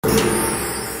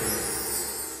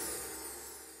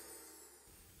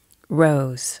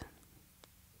rose,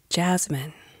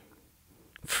 jasmine,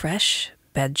 fresh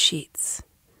bed sheets,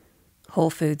 Whole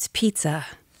Foods pizza,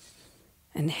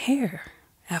 and hair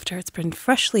after it's been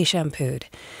freshly shampooed.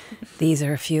 These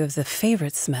are a few of the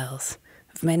favorite smells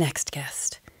of my next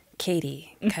guest,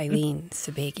 Katie Kylene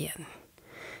Sabagian.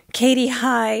 Katie,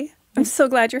 hi. I'm so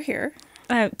glad you're here.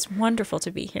 It's wonderful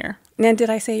to be here. And did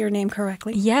I say your name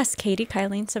correctly? Yes, Katie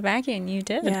Kylene Sabagian, you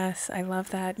did. Yes, I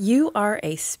love that. You are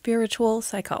a spiritual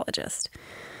psychologist.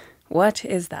 What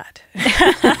is that?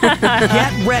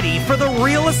 Get ready for the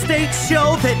real estate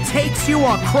show that takes you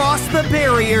across the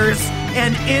barriers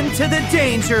and into the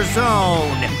danger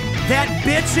zone. That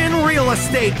Bitchin' Real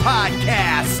Estate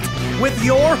Podcast with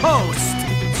your host,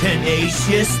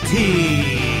 Tenacious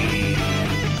T.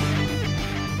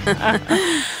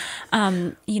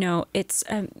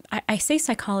 I say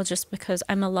psychologist because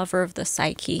I'm a lover of the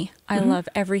psyche. I love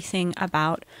everything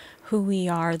about who we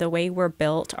are, the way we're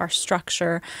built, our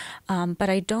structure, but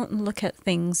I don't look at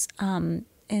things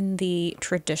in the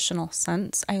traditional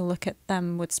sense. I look at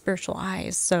them with spiritual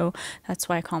eyes, so that's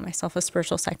why I call myself a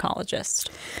spiritual psychologist.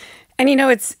 And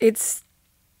it's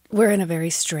we're in a very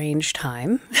strange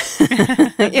time.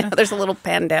 There's a little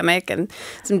pandemic and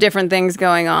some different things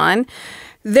going on.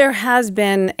 There has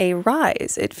been a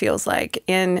rise, it feels like,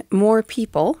 in more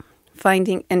people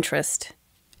finding interest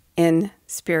in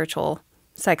spiritual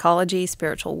psychology,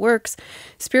 spiritual works,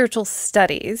 spiritual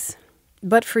studies.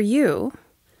 But for you,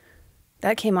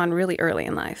 that came on really early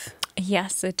in life.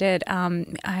 Yes, it did.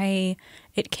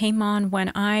 It came on when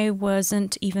I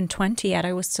wasn't even 20 yet.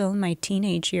 I was still in my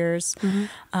teenage years. And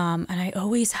I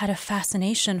always had a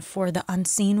fascination for the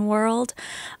unseen world.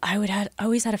 I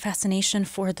always had a fascination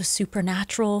for the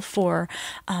supernatural, for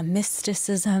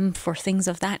mysticism, for things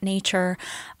of that nature.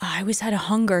 I always had a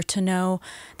hunger to know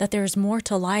that there's more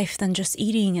to life than just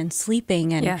eating and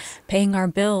sleeping and paying our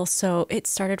bills. So it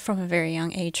started from a very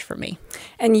young age for me.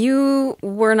 And you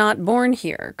were not born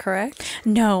here, correct?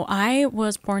 No, I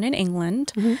was born in England.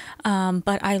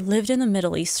 But I lived in the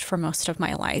Middle East for most of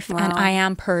my life. Wow. And I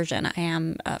am Persian. I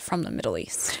am from the Middle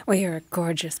East. Well, you're a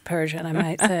gorgeous Persian, I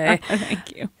might say.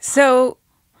 Thank you. So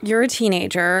you're a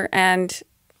teenager and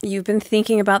you've been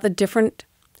thinking about the different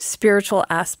spiritual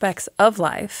aspects of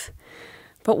life.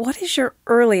 But what is your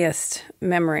earliest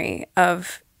memory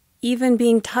of even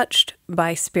being touched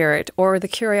by spirit or the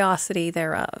curiosity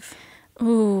thereof?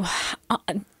 Ooh,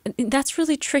 that's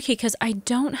really tricky because I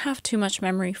don't have too much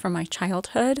memory from my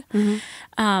childhood.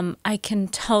 I can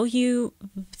tell you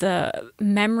the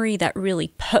memory that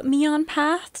really put me on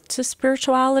path to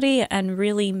spirituality and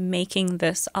really making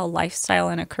this a lifestyle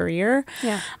and a career.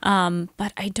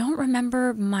 But I don't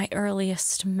remember my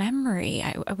earliest memory.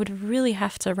 I would really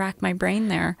have to rack my brain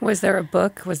there. Was there a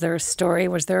book? Was there a story?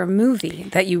 Was there a movie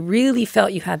that you really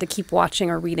felt you had to keep watching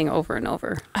or reading over and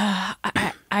over?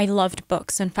 I loved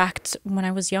books. In fact, when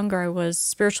I was younger, I was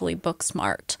spiritually book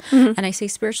smart. And I say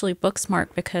spiritually book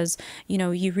smart because,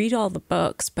 you read all the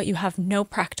books, but you have no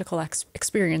practical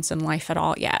experience in life at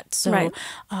all yet. So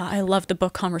I love the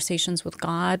book Conversations with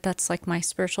God. That's like my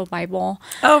spiritual Bible.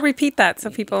 Oh, repeat that so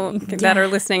people that are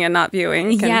listening and not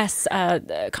viewing can... Yes.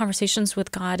 Conversations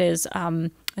with God is a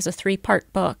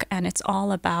 3-part book, and it's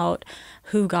all about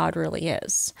who God really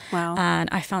is. Wow. And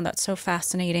I found that so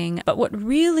fascinating. But what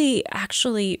really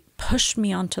actually pushed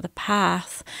me onto the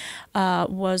path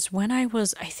was when I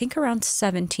was, I think, around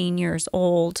 17 years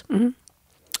old. It's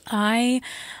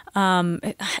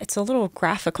a little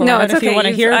graphical. No, I don't it's know okay. if you want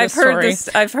to hear the story.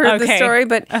 I've heard the story,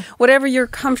 but whatever you're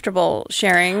comfortable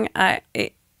sharing, I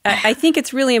think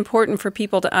it's really important for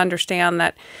people to understand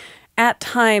that at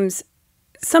times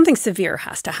something severe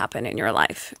has to happen in your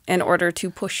life in order to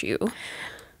push you.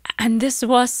 And this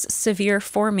was severe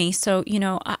for me. So,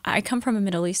 I come from a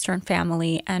Middle Eastern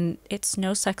family, and it's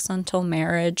no sex until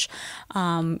marriage.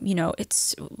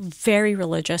 It's very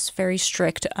religious, very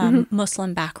strict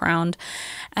Muslim background.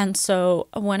 And so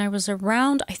when I was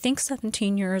around, I think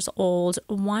 17 years old,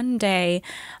 one day,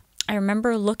 I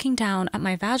remember looking down at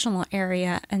my vaginal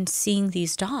area and seeing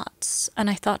these dots. And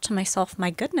I thought to myself,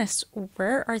 my goodness,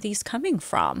 where are these coming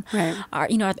from? Right.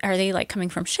 Are they like coming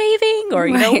from shaving or,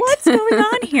 what's going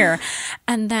on here?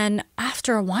 And then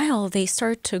after a while, they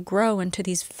start to grow into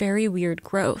these very weird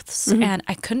growths. And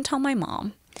I couldn't tell my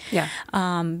mom. Yeah.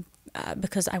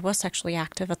 Because I was sexually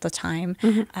active at the time,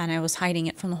 and I was hiding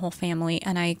it from the whole family,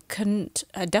 and I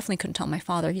definitely couldn't tell my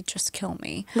father. He'd just kill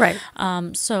me. Right.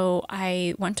 So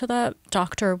I went to the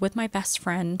doctor with my best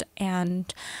friend,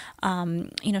 and,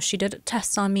 she did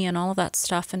tests on me and all of that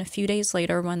stuff. And a few days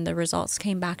later, when the results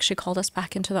came back, she called us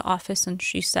back into the office, and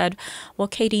she said, well,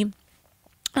 Katie,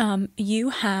 you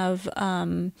have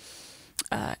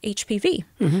HPV.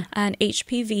 And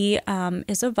HPV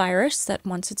is a virus that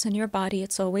once it's in your body,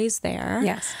 it's always there.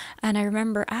 Yes. And I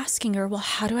remember asking her, well,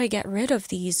 how do I get rid of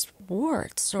these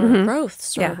warts or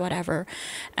growths or whatever?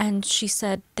 And she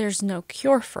said, there's no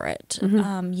cure for it.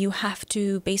 You have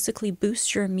to basically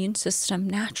boost your immune system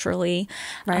naturally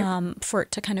for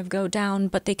it to kind of go down,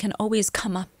 but they can always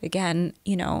come up again,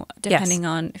 you know, depending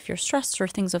on if you're stressed or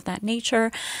things of that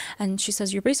nature. And she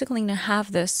says, you're basically going to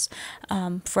have this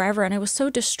forever. And I was so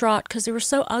distraught because they were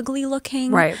so ugly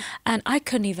looking. Right. And I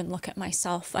couldn't even look at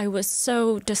myself. I was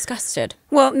so disgusted.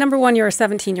 Well, number one, you're a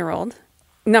 17-year-old.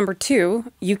 Number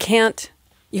two, you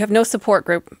have no support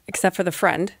group except for the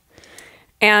friend.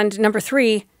 And number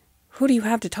three, who do you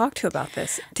have to talk to about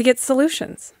this to get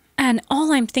solutions? And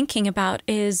all I'm thinking about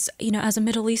is, you know, as a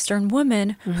Middle Eastern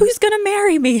woman, who's going to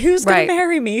marry me? Who's going to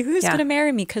marry me? Who's going to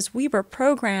marry me? Because we were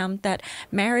programmed that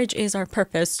marriage is our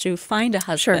purpose, to find a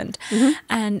husband.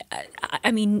 And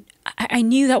I mean, I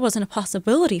knew that wasn't a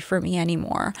possibility for me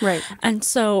anymore. Right. And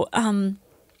so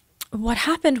what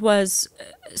happened was,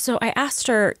 so I asked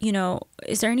her, you know,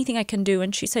 is there anything I can do?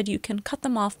 And she said, you can cut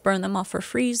them off, burn them off, or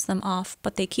freeze them off,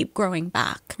 but they keep growing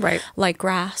back, like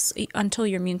grass, until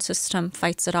your immune system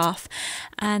fights it off.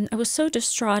 And I was so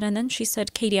distraught. And then she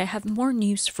said, Katie, I have more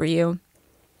news for you.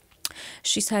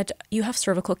 She said, you have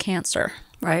cervical cancer.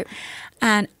 Right.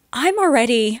 And I'm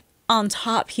already on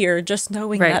top here, just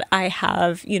knowing that I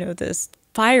have, you know, this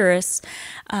virus.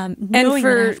 Knowing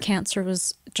that I have cancer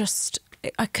was just,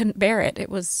 I couldn't bear it. It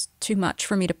was too much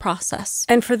for me to process.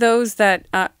 And for those that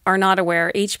are not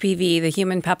aware, HPV, the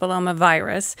human papilloma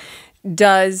virus,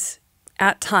 does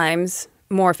at times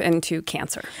morph into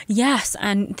cancer. Yes,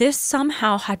 and this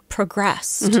somehow had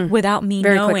progressed without me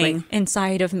Very knowing quickly.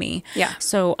 inside of me. Yeah.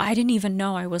 So I didn't even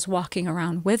know I was walking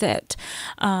around with it.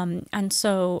 And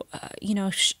so, you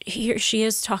know, here she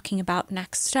is talking about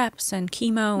next steps and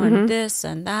chemo and this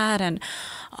and that. And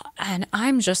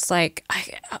I'm just like,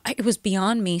 it was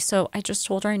beyond me. So I just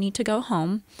told her I need to go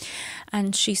home.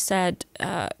 And she said,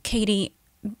 Katie,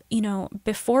 you know,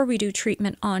 before we do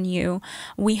treatment on you,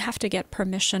 we have to get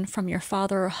permission from your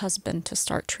father or husband to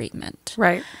start treatment.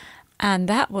 Right. And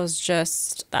that was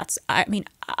just, I mean,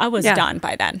 I was done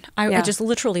by then. I just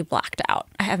literally blacked out.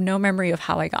 I have no memory of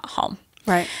how I got home.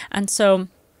 Right. And so,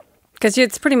 because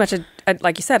it's pretty much,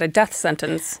 like you said, a death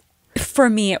sentence. for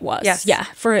me, it was. Yes. Yeah.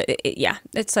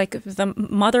 It's like the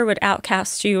mother would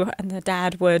outcast you and the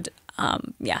dad would,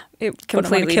 it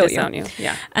Completely kill disown you.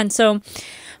 Yeah. And so,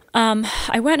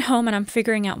 I went home and I'm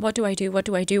figuring out, what do I do?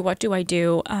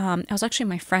 I was actually in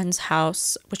my friend's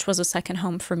house, which was a second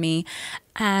home for me.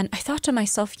 And I thought to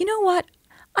myself, you know what?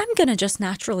 I'm going to just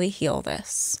naturally heal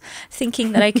this,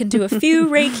 thinking that I can do a few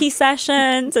Reiki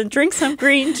sessions and drink some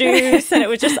green juice and it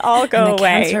would just all go and the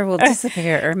away. Cancer will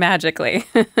disappear magically.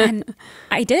 And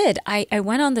I did. I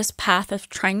went on this path of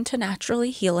trying to naturally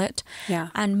heal it. Yeah.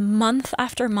 And month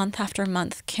after month after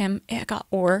month, Kim, it got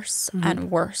worse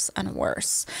and worse and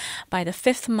worse. By the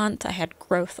 5th month, I had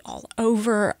growth all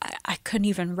over. I couldn't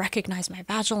even recognize my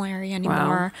vaginal area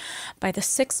anymore. Wow. By the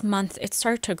 6th month, it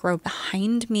started to grow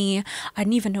behind me. I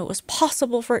didn't even know it was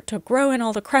possible for it to grow in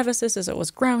all the crevices as it was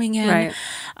growing in. Right.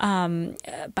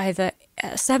 By the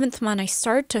 7th month, I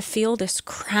started to feel this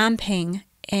cramping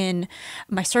in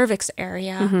my cervix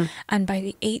area. And by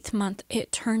the 8th month,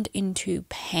 it turned into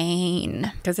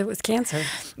pain. Because it was cancer.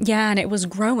 Yeah, and it was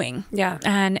growing. Yeah.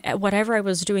 And whatever I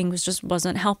was doing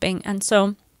wasn't helping. And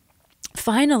so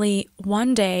finally,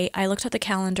 one day, I looked at the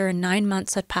calendar and 9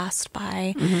 months had passed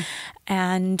by.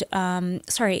 And,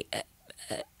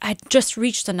 I just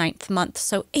reached the 9th month.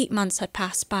 So 8 months had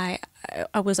passed by.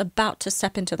 I was about to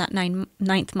step into that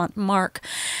 9th month mark.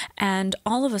 And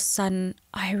all of a sudden,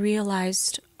 I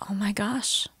realized, oh my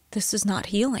gosh, this is not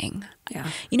healing. Yeah.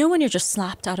 You know when you're just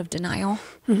slapped out of denial?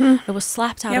 I was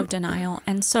slapped out of denial.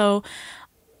 And so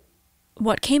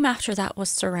what came after that was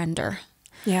surrender.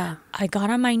 Yeah. I got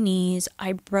on my knees.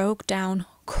 I broke down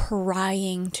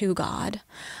crying to God.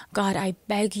 God, I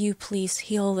beg you, please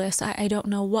heal this. I don't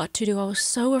know what to do. I was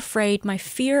so afraid. My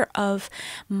fear of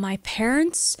my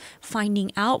parents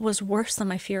finding out was worse than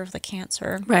my fear of the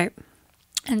cancer. Right.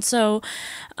 And so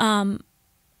all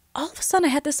of a sudden I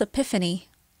had this epiphany.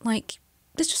 Like,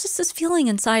 there's just this feeling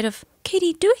inside of,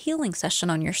 Katie, do a healing session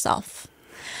on yourself.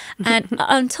 And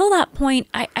until that point,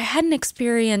 I hadn't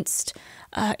experienced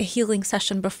a healing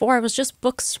session before. I was just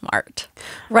book smart.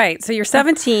 Right. So you're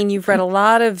 17. You've read a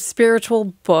lot of spiritual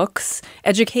books,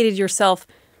 educated yourself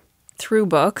through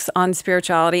books on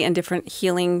spirituality and different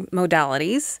healing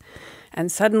modalities.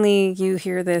 And suddenly you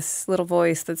hear this little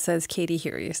voice that says, Katie,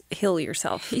 heal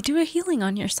yourself. You do a healing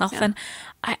on yourself. And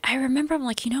I remember I'm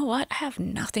like, you know what? I have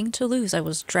nothing to lose. I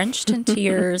was drenched in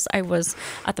tears. I was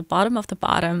at the bottom of the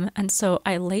bottom. And so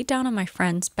I laid down on my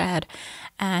friend's bed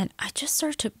and I just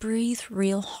started to breathe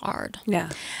real hard.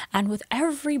 Yeah. And with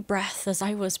every breath as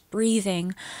I was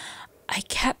breathing, I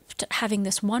kept having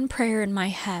this one prayer in my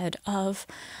head of,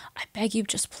 I beg you,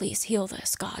 just please heal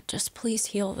this, God. Just please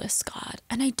heal this, God.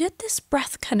 And I did this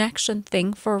breath connection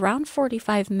thing for around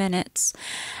 45 minutes.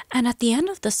 And at the end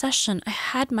of the session, I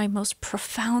had my most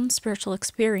profound spiritual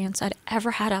experience I'd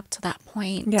ever had up to that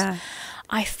point. Yeah.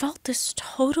 I felt this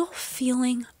total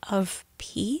feeling of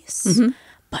peace,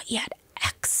 but yet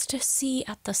ecstasy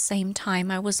at the same time.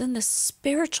 I was in this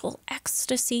spiritual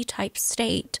ecstasy type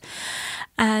state,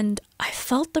 and I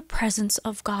felt the presence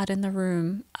of God in the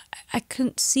room. I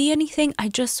couldn't see anything. I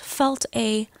just felt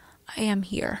I am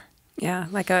here. Yeah,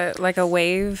 like a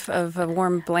wave of a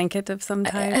warm blanket of some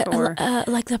type, or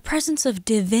like the presence of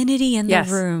divinity in the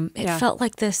room. It Yeah. felt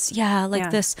like this,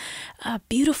 this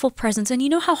beautiful presence. And you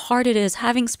know how hard it is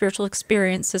having spiritual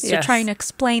experiences to Yes. try and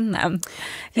explain them.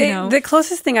 You know, The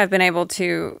closest thing I've been able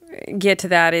to get to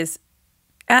that is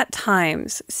at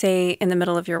times, say in the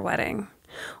middle of your wedding,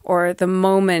 or the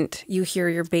moment you hear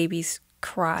your babies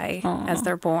cry as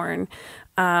they're born.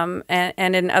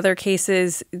 And in other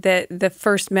cases, the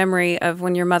first memory of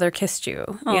when your mother kissed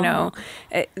you, you know,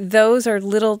 those are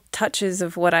little touches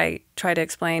of what I try to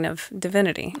explain of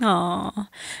divinity. oh,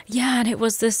 yeah. And it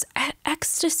was this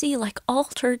ecstasy, like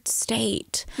altered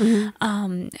state.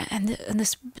 And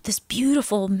this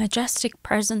beautiful, majestic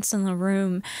presence in the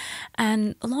room.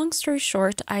 And long story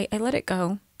short, I let it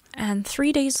go. And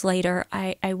 3 days later,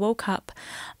 I woke up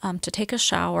to take a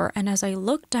shower. And as I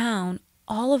looked down,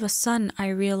 all of a sudden, I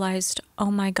realized,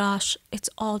 oh my gosh, it's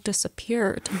all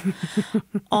disappeared.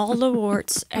 All the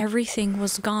warts, everything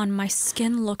was gone. My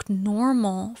skin looked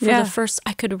normal for the first.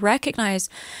 I could recognize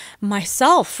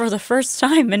myself for the first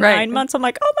time in 9 months. I'm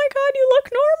like, oh my God, you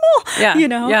look normal. Yeah, You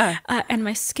know? yeah. And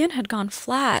my skin had gone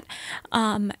flat.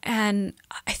 And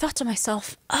I thought to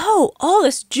myself, oh, all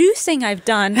this juicing I've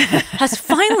done has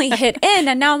finally hit in.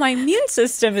 And now my immune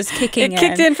system is kicking in. It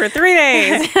kicked in for 3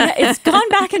 days. It's gone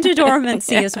back into dormancy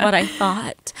is what I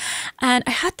thought. And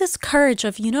I had this courage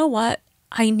of, you know what?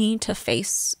 I need to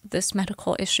face this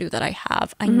medical issue that I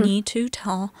have. I need to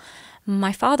tell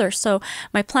my father. So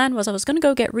my plan was I was going to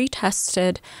go get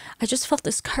retested. I just felt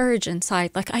this courage inside,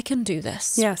 like I can do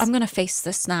this. Yes. I'm going to face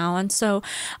this now. And so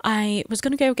I was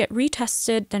going to go get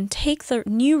retested, then take the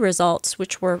new results,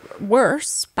 which were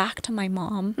worse, back to my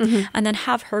mom, and then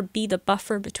have her be the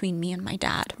buffer between me and my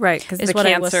dad. Right, because is the what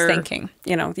cancer, I was thinking.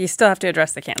 You know, you still have to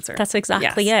address the cancer. That's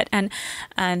exactly Yes. it.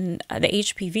 And the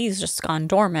HPV's just gone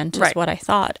dormant is Right. what I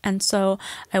thought. And so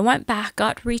I went back,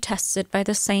 got retested by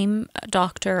the same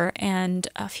doctor. And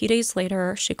a few days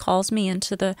later, she calls me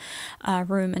into the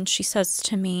room and she says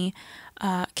to me,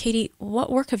 Katie,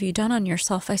 what work have you done on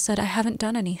yourself? I said, I haven't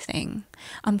done anything.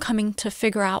 I'm coming to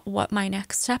figure out what my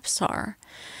next steps are.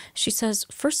 She says,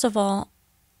 first of all,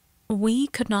 we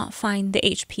could not find the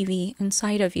HPV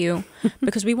inside of you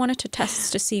because we wanted to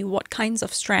test to see what kinds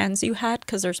of strands you had,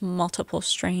 because there's multiple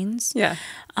strains. Yeah.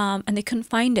 And they couldn't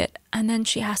find it. And then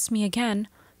she asked me again,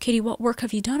 Katie, what work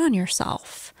have you done on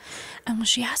yourself? And when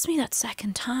she asked me that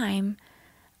second time,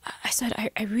 I said,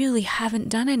 I really haven't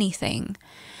done anything.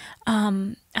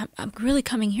 I'm really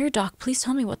coming here, Doc. Please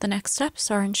tell me what the next steps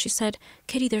are. And she said,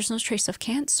 Katie, there's no trace of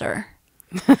cancer.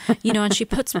 You know, and she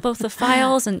puts both the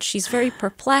files and she's very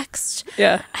perplexed.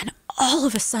 Yeah. And all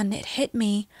of a sudden it hit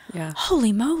me. Yeah.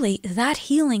 Holy moly, that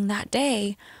healing that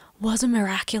day was a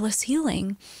miraculous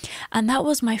healing. And that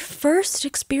was my first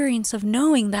experience of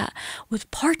knowing that with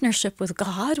partnership with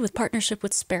God, with partnership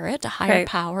with Spirit, a higher Right.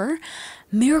 power,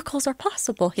 miracles are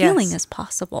possible. Yes. Healing is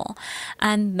possible.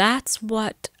 And that's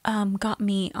what got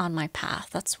me on my path.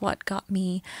 That's what got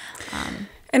me.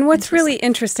 And what's really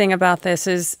interesting about this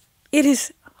is it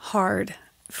is hard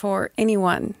for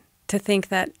anyone to think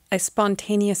that a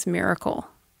spontaneous miracle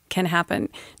can happen,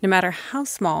 no matter how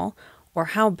small or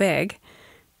how big.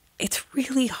 It's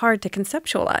really hard to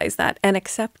conceptualize that and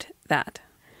accept that.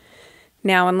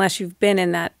 Now, unless you've been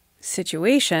in that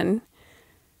situation,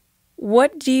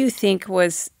 what do you think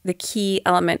was the key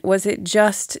element? Was it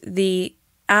just the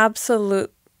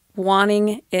absolute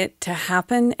wanting it to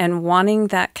happen and wanting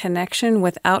that connection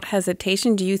without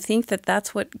hesitation? Do you think that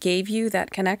that's what gave you that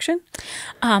connection?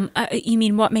 You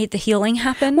mean what made the healing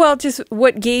happen? Well, just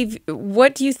what do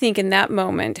you think in that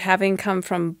moment, having come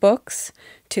from books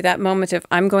to that moment of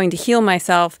I'm going to heal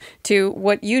myself, to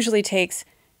what usually takes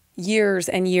years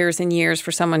and years and years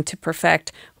for someone to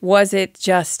perfect? Was it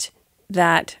just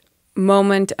that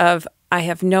moment of, I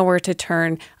have nowhere to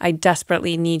turn, I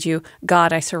desperately need you,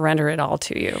 God, I surrender it all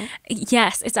to you?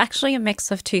 Yes, it's actually a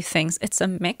mix of two things. It's a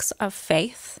mix of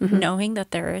faith, knowing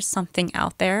that there is something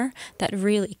out there that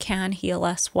really can heal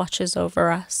us, watches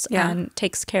over us, and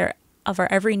takes care of our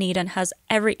every need and has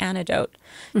every antidote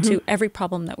to every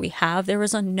problem that we have. There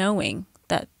is a knowing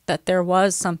that there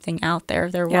was something out there.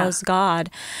 There was God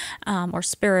or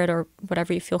spirit or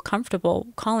whatever you feel comfortable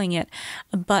calling it.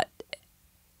 But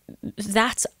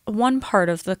that's one part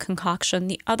of the concoction.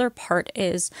 The other part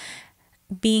is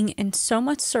being in so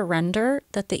much surrender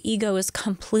that the ego is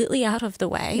completely out of the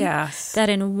way. Yes. That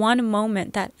in one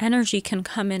moment, that energy can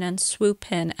come in and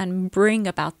swoop in and bring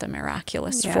about the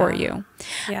miraculous for you.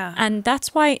 Yeah. And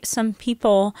that's why some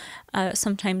people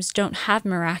sometimes don't have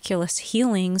miraculous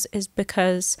healings, is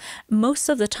because most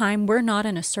of the time we're not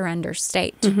in a surrender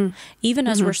state. Even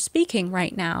as we're speaking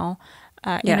right now,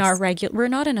 in our we're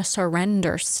not in a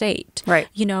surrender state. Right.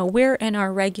 You know, we're in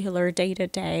our regular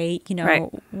day-to-day, you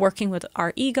know, working with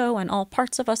our ego and all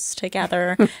parts of us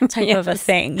together type of a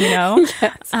thing, you know?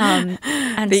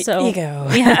 And the so ego.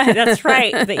 Yeah, that's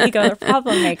right. The ego, the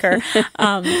problem maker.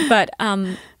 But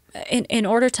in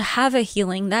order to have a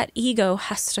healing, that ego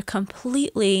has to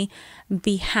completely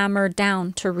be hammered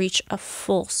down to reach a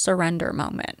full surrender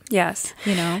moment. Yes.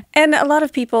 You know? And a lot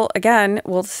of people, again,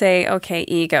 will say, okay,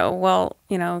 ego. Well,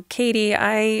 you know, Katie,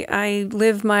 I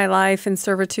live my life in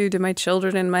servitude to my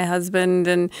children and my husband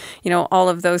and, you know, all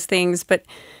of those things, but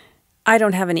I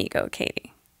don't have an ego,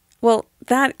 Katie. Well,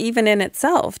 that even in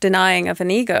itself, denying of an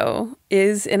ego,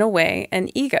 is in a way an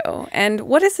ego. And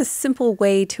what is a simple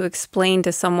way to explain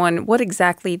to someone what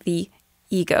exactly the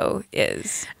ego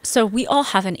is? So we all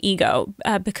have an ego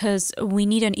because we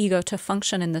need an ego to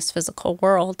function in this physical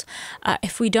world.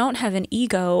 If we don't have an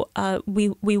ego,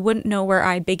 we wouldn't know where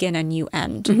I begin and you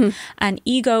end. And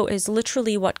ego is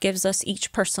literally what gives us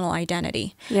each personal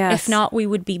identity. Yes. If not, we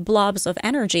would be blobs of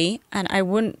energy, and I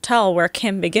wouldn't tell where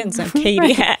Kim begins and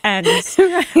Katie ends.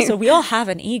 So we all have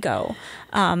an ego.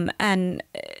 And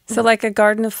so like a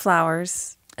garden of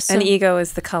flowers, an ego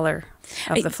is the color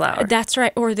of the flower. That's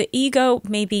right. Or the ego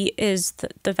maybe is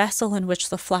the vessel in which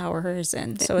the flower is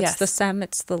in. So it's the stem,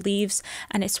 it's the leaves,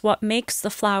 and it's what makes the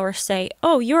flower say,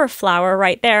 oh, you're a flower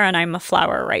right there and I'm a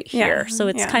flower right here. So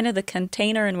it's kind of the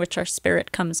container in which our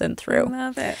spirit comes in through. I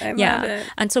love it. I love it.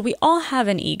 And so we all have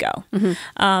an ego.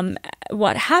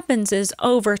 What happens is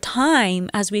over time,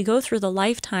 as we go through the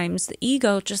lifetimes, the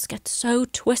ego just gets so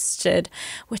twisted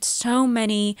with so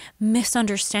many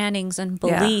misunderstandings and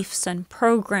beliefs and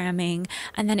programming.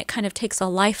 And then it kind of takes a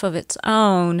life of its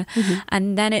own,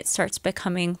 and then it starts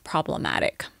becoming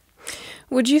problematic.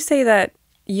 Would you say that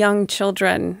young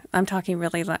children, I'm talking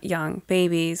really young,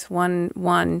 babies,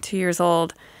 1, 2 years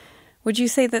old, would you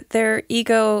say that their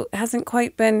ego hasn't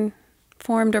quite been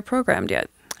formed or programmed yet?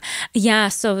 Yeah.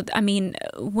 So, I mean,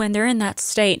 when they're in that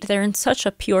state, they're in such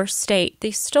a pure state.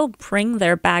 They still bring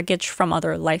their baggage from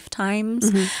other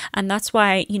lifetimes. And that's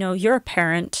why, you know, you're a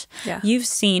parent. You've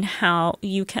seen how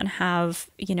you can have,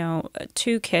 you know,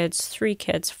 2 kids, 3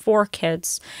 kids, 4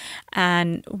 kids,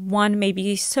 and one may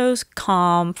be so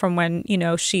calm from when, you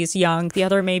know, she's young. The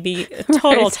other may be a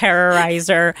total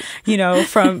terrorizer, you know,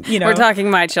 from, you know. We're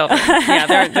talking my children.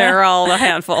 Yeah, they're all a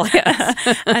handful.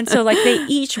 Yes. And so, like, they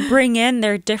each bring in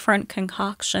their different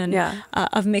concoction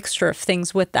of mixture of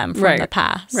things with them from the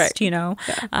past, you know,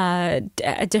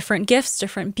 different gifts,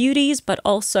 different beauties, but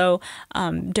also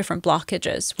different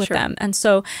blockages with them. And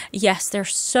so, yes,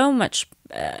 there's so much,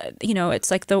 you know, it's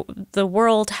like the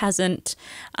world hasn't,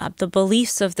 the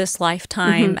beliefs of this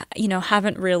lifetime, you know,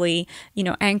 haven't really, you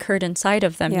know, anchored inside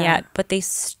of them yet, but they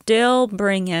still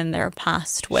bring in their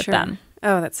past with them.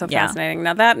 Oh, that's so fascinating.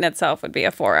 Now, that in itself would be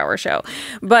a 4-hour show.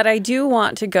 But I do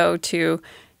want to go to,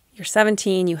 you're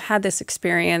 17, you had this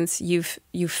experience, you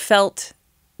felt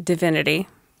divinity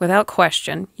without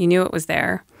question. You knew it was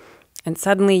there. And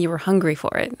suddenly you were hungry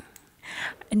for it.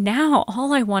 Now,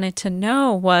 all I wanted to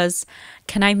know was,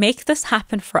 can I make this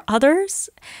happen for others?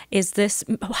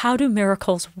 How do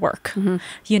miracles work?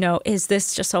 You know, is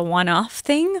this just a one-off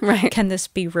thing? Can this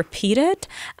be repeated?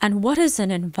 And what is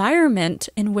an environment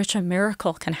in which a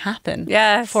miracle can happen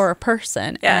for a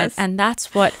person? And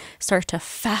that's what started to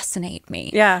fascinate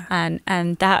me.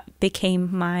 And that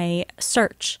became my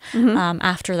search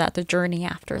after that, the journey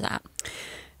after that.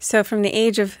 So from the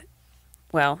age of,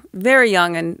 well, very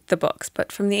young in the books,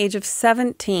 but from the age of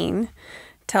 17,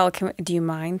 do you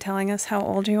mind telling us how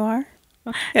old you are?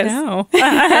 Yes. No.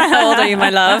 How old are you, my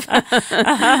love?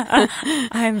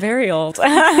 I'm very old.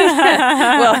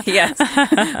 Well, yes.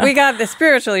 We got this.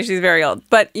 Spiritually, she's very old.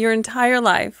 But your entire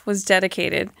life was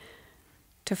dedicated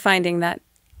to finding that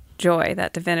joy,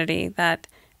 that divinity, that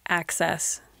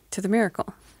access to the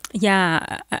miracle.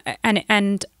 Yeah,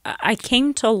 and I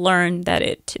came to learn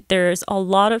that there's a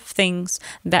lot of things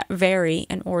that vary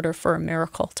in order for a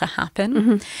miracle to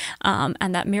happen,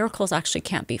 and that miracles actually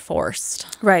can't be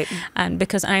forced. Right. And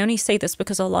because I only say this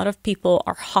because a lot of people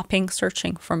are hopping,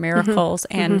 searching for miracles,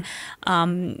 and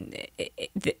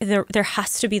there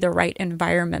has to be the right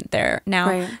environment there. Now,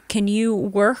 Right. can you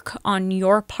work on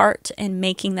your part in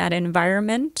making that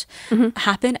environment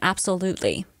happen?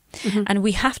 Absolutely. And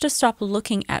we have to stop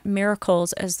looking at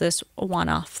miracles as this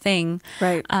one-off thing.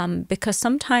 Right. Because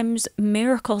sometimes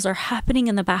miracles are happening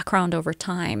in the background over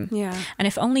time. Yeah. And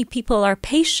if only people are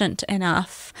patient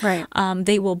enough, Right.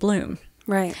 they will bloom.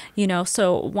 Right. You know,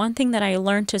 so one thing that I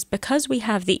learned is because we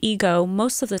have the ego,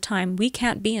 most of the time we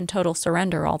can't be in total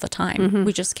surrender all the time.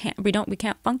 We just can't, we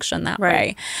can't function that Right.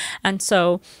 way. And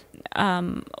so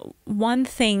one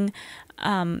thing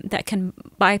that can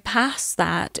bypass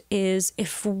that is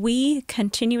if we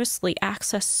continuously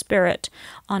access spirit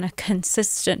on a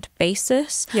consistent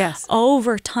basis. Yes.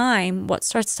 Over time, what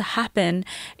starts to happen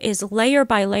is layer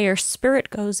by layer,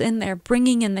 spirit goes in there,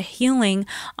 bringing in the healing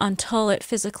until it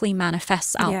physically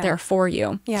manifests out there for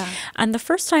you. Yeah. And the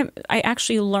first time I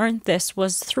actually learned this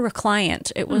was through a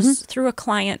client. It was through a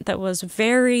client that was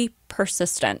very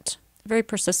persistent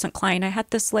client. I had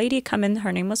this lady come in,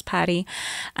 her name was Patty,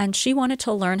 and she wanted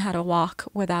to learn how to walk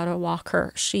without a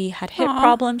walker. She had hip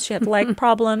problems, she had leg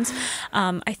problems.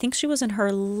 I think she was in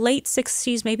her late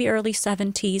 60s, maybe early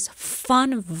 70s,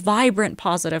 fun, vibrant,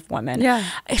 positive woman. Yeah.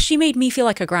 She made me feel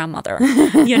like a grandmother,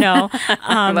 you know.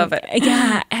 Love it.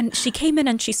 Yeah, and she came in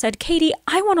and she said, Katie,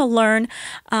 I want to learn,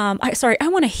 I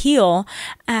want to heal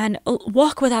and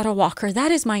walk without a walker.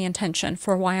 That is my intention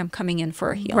for why I'm coming in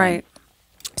for a healing. Right.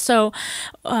 So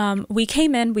we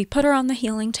came in, we put her on the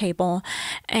healing table,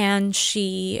 and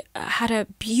she had a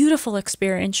beautiful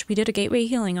experience. We did a gateway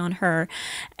healing on her,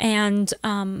 and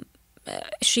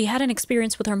she had an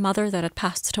experience with her mother that had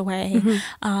passed away,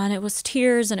 and it was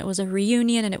tears, and it was a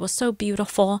reunion, and it was so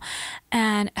beautiful.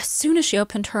 And as soon as she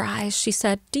opened her eyes, she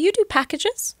said, "Do you do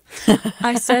packages?"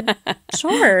 I said,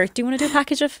 "Sure. Do you want to do a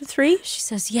package of 3?" She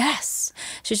says, "Yes."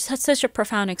 She just had such a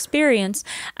profound experience,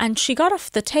 and she got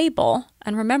off the table.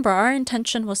 And remember, our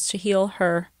intention was to heal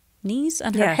her knees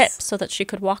and her Yes. hips so that she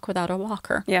could walk without a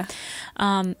walker. Yeah.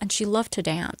 And she loved to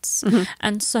dance.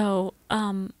 And so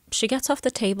she gets off the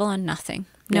table and nothing,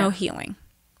 no Yeah. healing,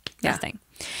 Yeah. nothing.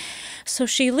 So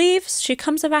she leaves, she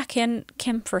comes back in,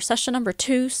 Kim, for session number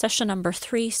 2, session number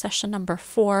 3, session number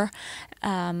 4.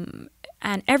 And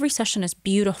every session is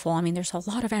beautiful. I mean, there's a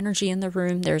lot of energy in the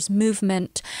room, there's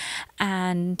movement,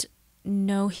 and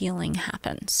no healing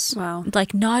happens. Wow.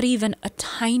 Like not even a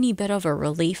tiny bit of a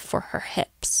relief for her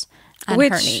hips and her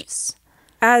Which- knees.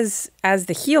 As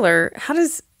the healer, how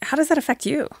does that affect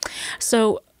you?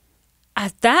 So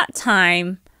at that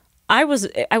time, I was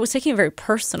taking it very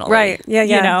personally. Right. Yeah,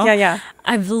 yeah. You know? Yeah.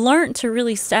 I've learned to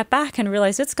really step back and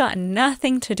realize it's got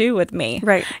nothing to do with me.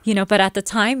 Right. You know, but at the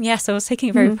time, yes, I was taking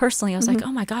it very personally. I was like,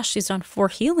 oh my gosh, she's done 4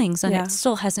 healings and Yeah. it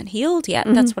still hasn't healed yet.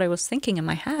 That's what I was thinking in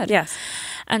my head. Yes.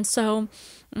 And so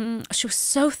she was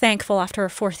so thankful after her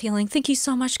 4th healing. Thank you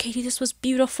so much, Katie. This was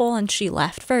beautiful. And she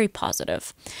left very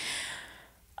positive.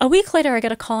 A week later, I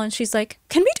get a call and she's like,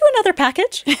 can we do another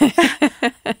package?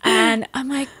 And I'm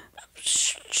like,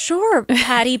 sure,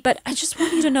 Patty, but I just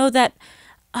want you to know that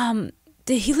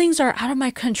the healings are out of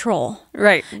my control.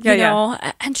 Right. Yeah, You know?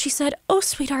 And she said, oh,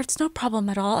 sweetheart, it's no problem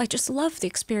at all. I just love the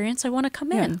experience. I want to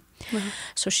come in.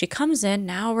 So she comes in.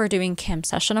 Now we're doing Kim,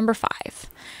 session number 5.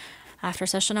 After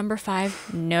session number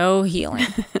 5, no healing.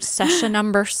 Session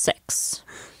number 6,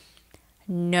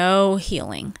 no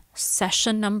healing.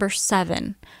 Session number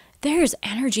 7, there's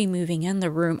energy moving in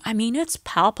the room. I mean, it's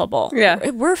palpable.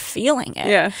 Yeah. We're feeling it.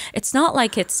 Yeah. It's not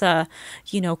like it's a,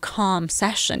 calm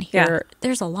session here. Yeah.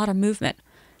 There's a lot of movement.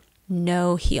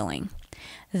 No healing.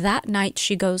 That night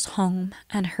she goes home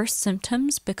and her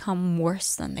symptoms become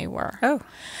worse than they were. Oh.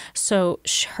 So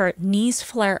her knees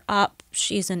flare up.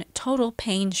 She's in total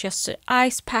pain. She has to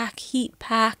ice pack, heat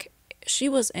pack. She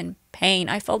was in pain.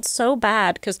 I felt so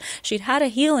bad because she'd had a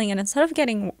healing and instead of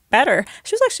getting better,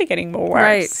 she was actually getting worse.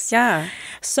 Right. Yeah.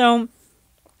 So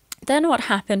then what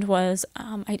happened was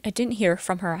I didn't hear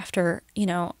from her after,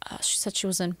 she said she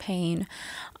was in pain.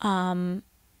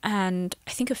 And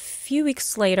I think a few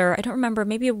weeks later, I don't remember,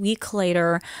 maybe a week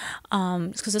later,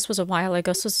 because this was a while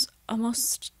ago, so it was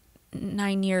almost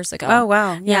 9 years ago. Oh,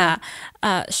 wow. Yeah.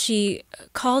 She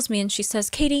calls me and she says,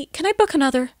 Katie, can I book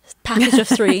another package of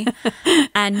 3?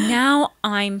 And now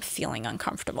I'm feeling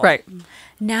uncomfortable. Right.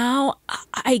 Now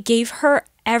I gave her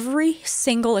every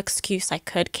single excuse I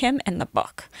could, Kim, in the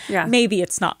book. Yeah. Maybe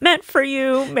it's not meant for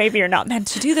you. Maybe you're not meant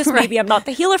to do this. Maybe I'm not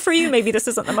the healer for you. Maybe this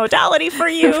isn't the modality for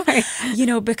you. Right. You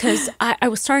know, because I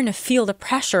was starting to feel the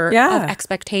pressure of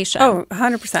expectation. Oh,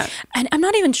 100%. And I'm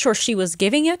not even sure she was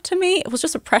giving it to me. It was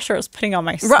just a pressure I was putting on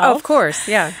myself. Of course,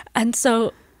 yeah. And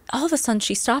so all of a sudden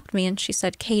she stopped me and she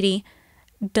said, Katie,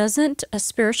 doesn't a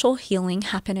spiritual healing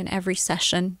happen in every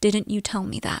session? Didn't you tell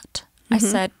me that? I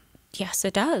said, yes,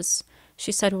 it does.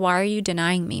 She said, why are you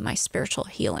denying me my spiritual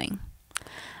healing?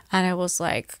 And I was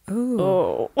like,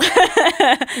 ooh.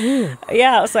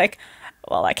 Yeah, I was like,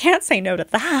 well, I can't say no to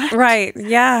that. Right.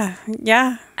 Yeah.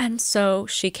 Yeah. And so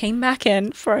she came back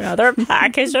in for another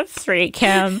package of 3,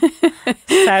 Kim.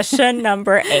 Session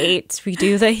number 8. We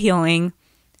do the healing.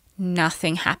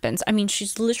 Nothing happens. I mean,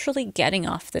 she's literally getting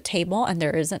off the table and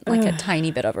there isn't like a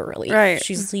tiny bit of a relief. Right.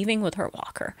 She's leaving with her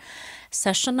walker.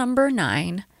 Session number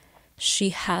 9,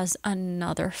 she has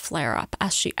another flare up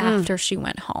after she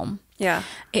went home. Yeah.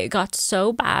 It got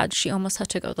so bad, she almost had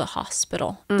to go to the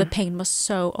hospital. The pain was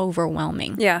so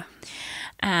overwhelming. Yeah.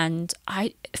 And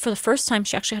for the first time,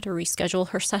 she actually had to reschedule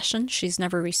her session. She's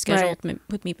never rescheduled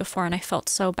with me before, and I felt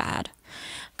so bad.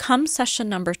 Come session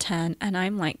number 10, and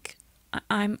I'm like,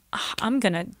 I'm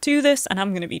going to do this, and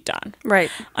I'm going to be done.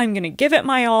 Right. I'm going to give it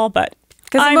my all, but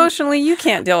because emotionally, you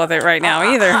can't deal with it right now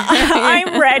either.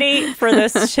 I'm ready for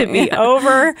this to be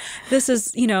over. This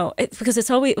is, because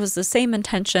it was the same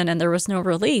intention and there was no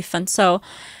relief. And so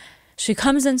she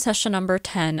comes in session number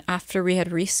 10 after we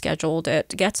had rescheduled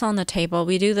it, gets on the table.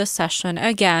 We do the session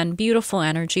again, beautiful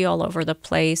energy all over the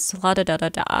place, la da da da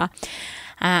da.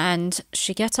 And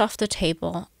she gets off the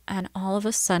table and all of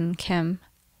a sudden, Kim,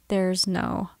 there's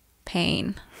no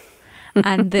pain.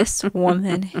 And this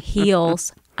woman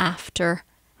heals after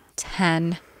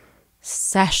 10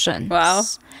 sessions. Wow.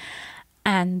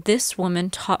 And this woman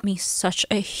taught me such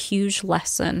a huge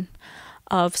lesson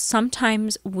of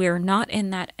sometimes we're not in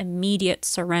that immediate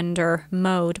surrender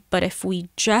mode, but if we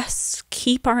just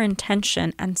keep our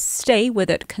intention and stay with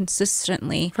it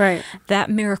consistently, right, that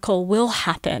miracle will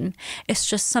happen. It's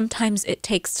just sometimes it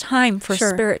takes time for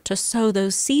spirit to sow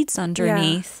those seeds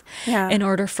underneath in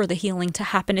order for the healing to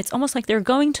happen. It's almost like they're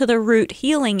going to the root,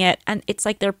 healing it, and it's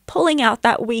like they're pulling out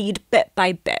that weed bit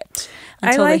by bit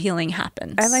until the healing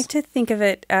happens. I like to think of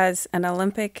it as an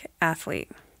Olympic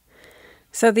athlete.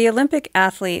 So the Olympic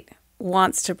athlete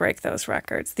wants to break those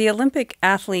records. The Olympic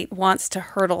athlete wants to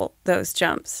hurdle those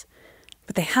jumps,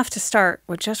 but they have to start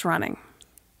with just running.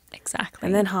 Exactly.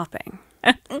 And then hopping.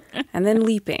 And then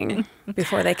leaping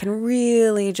before they can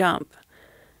really jump.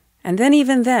 And then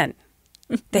even then,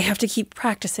 they have to keep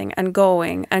practicing and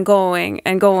going and going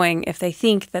and going if they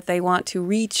think that they want to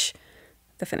reach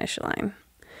the finish line.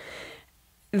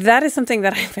 That is something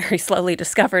that I very slowly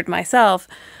discovered myself.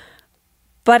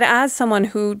 But as someone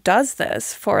who does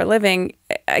this for a living,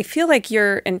 I feel like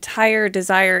your entire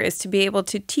desire is to be able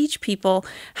to teach people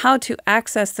how to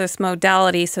access this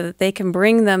modality so that they can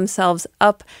bring themselves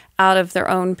up out of their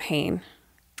own pain.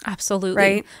 Absolutely.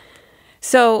 Right?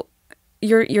 So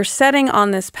you're setting on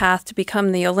this path to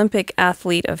become the Olympic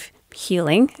athlete of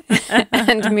healing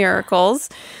and miracles.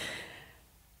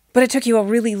 But it took you a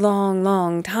really long,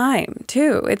 long time,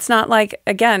 too. It's not like,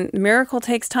 again, miracle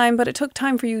takes time, but it took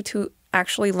time for you to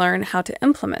actually learn how to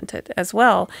implement it as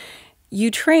well.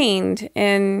 You trained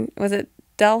in, was it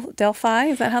Delphi?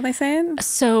 Is that how they say it?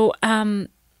 So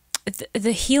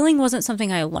the healing wasn't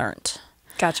something I learned.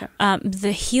 Gotcha.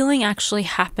 The healing actually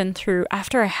happened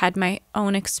after I had my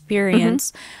own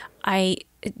experience. I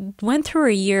went through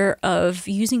a year of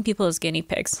using people as guinea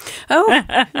pigs. Oh,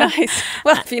 nice.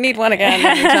 Well, if you need one again,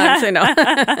 anytime, say no.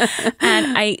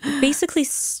 And I basically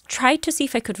tried to see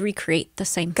if I could recreate the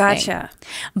same thing. Gotcha.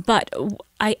 But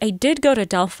I did go to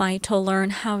Delphi to learn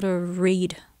how to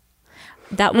read.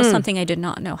 That was something I did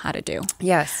not know how to do.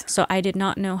 Yes. So I did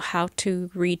not know how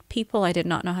to read people. I did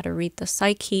not know how to read the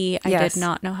psyche. I did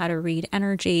not know how to read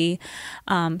energy.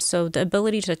 So the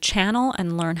ability to channel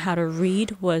and learn how to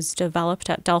read was developed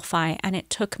at Delphi. And it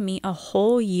took me a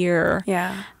whole year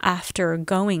after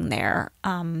going there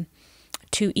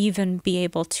to even be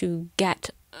able to get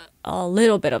a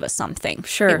little bit of a something.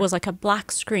 Sure. It was like a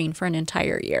black screen for an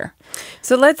entire year.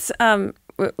 So let's,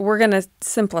 we're going to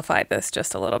simplify this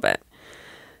just a little bit.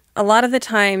 A lot of the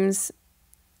times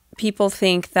people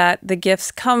think that the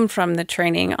gifts come from the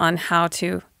training on how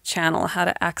to channel, how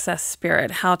to access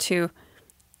spirit, how to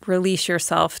release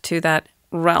yourself to that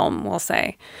realm, we'll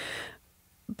say.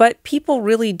 But people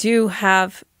really do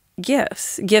have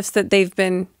gifts that they've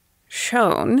been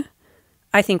shown.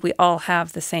 I think we all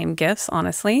have the same gifts,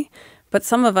 honestly, but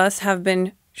some of us have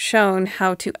been shown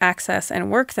how to access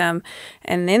and work them.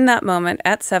 And in that moment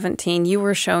at 17, you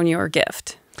were shown your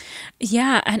gift.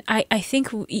 Yeah, and I think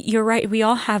you're right. We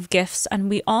all have gifts, and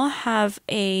we all have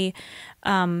a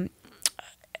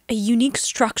unique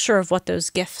structure of what those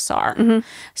gifts are.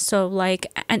 So like,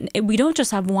 and we don't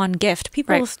just have one gift.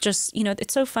 People just,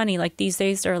 it's so funny. Like these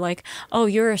days they're like, oh,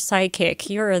 you're a psychic,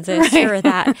 you're a this, you're a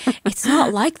that. It's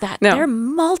not like that. No. There are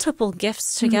multiple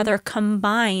gifts together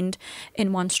combined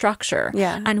in one structure.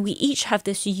 Yeah. And we each have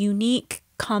this unique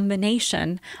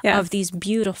combination of these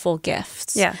beautiful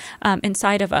gifts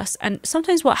inside of us. And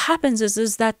sometimes what happens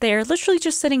is that they're literally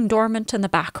just sitting dormant in the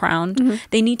background.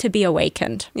 They need to be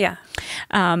awakened. Yeah.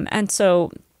 And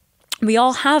so we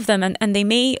all have them, and they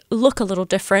may look a little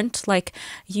different. Like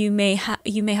you may have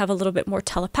a little bit more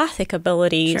telepathic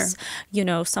abilities.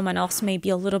 Sure. Someone else may be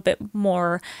a little bit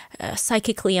more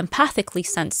psychically, empathically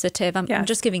sensitive. I'm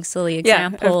just giving silly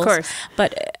examples. Yeah, of course.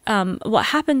 But what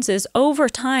happens is over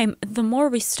time, the more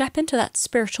we step into that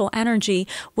spiritual energy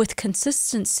with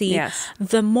consistency,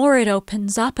 the more it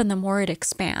opens up and the more it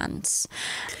expands.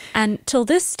 And till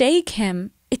this day,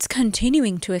 Kim, it's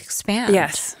continuing to expand.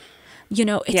 Yes.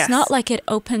 It's not like it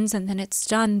opens and then it's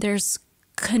done. There's,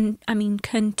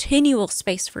 continual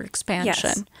space for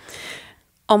expansion. Yes.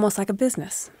 Almost like a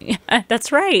business. Yeah,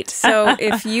 that's right. So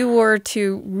if you were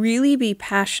to really be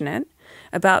passionate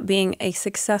about being a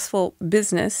successful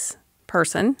business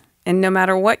person, and no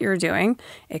matter what you're doing,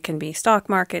 it can be stock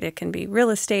market, it can be real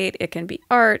estate, it can be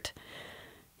art,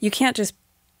 you can't just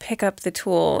pick up the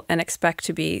tool and expect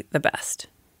to be the best.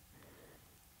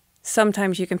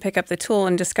 Sometimes you can pick up the tool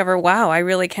and discover, wow, I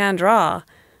really can draw,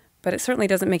 but it certainly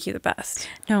doesn't make you the best.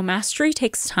 No, mastery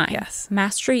takes time. Yes.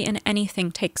 Mastery in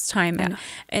anything takes time.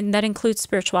 And that includes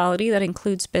spirituality, that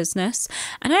includes business.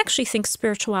 And I actually think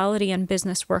spirituality and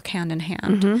business work hand in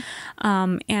hand.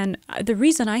 And the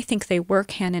reason I think they work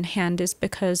hand in hand is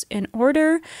because in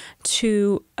order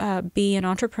to be an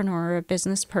entrepreneur or a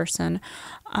business person,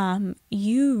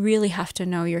 you really have to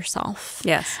know yourself.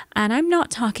 Yes. And I'm not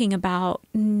talking about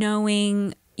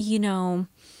knowing,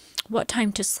 what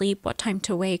time to sleep, what time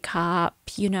to wake up,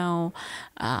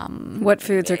 what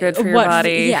foods are good for your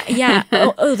body. Yeah.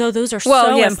 Although those are well,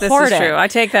 so yes, important. This is true. I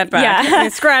take that back. Yeah.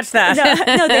 Scratch that.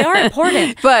 No, they are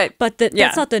important. but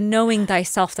that's not the knowing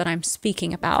thyself that I'm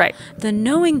speaking about. Right. The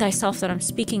knowing thyself that I'm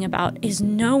speaking about is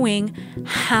knowing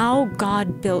how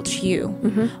God built you.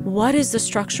 What is the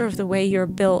structure of the way you're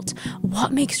built?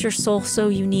 What makes your soul so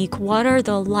unique? What are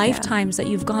the lifetimes that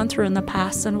you've gone through in the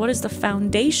past? And what is the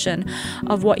foundation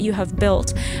of what you have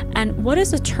built? And what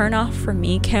is a turnoff for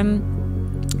me, Kim,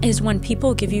 is when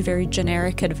people give you very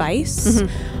generic advice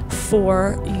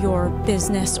for your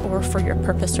business or for your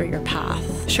purpose or your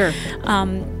path. Sure.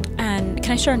 And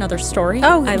can I share another story?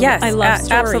 Oh, yes. I love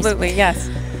stories. Absolutely, yes.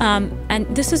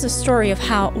 And this is a story of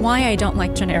why I don't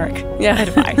like generic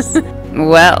advice.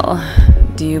 Well,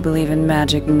 do you believe in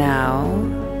magic now?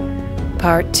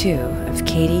 Part 2 of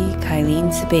Katie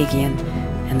Kylene Sabagian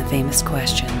and the famous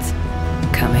questions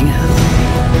coming up.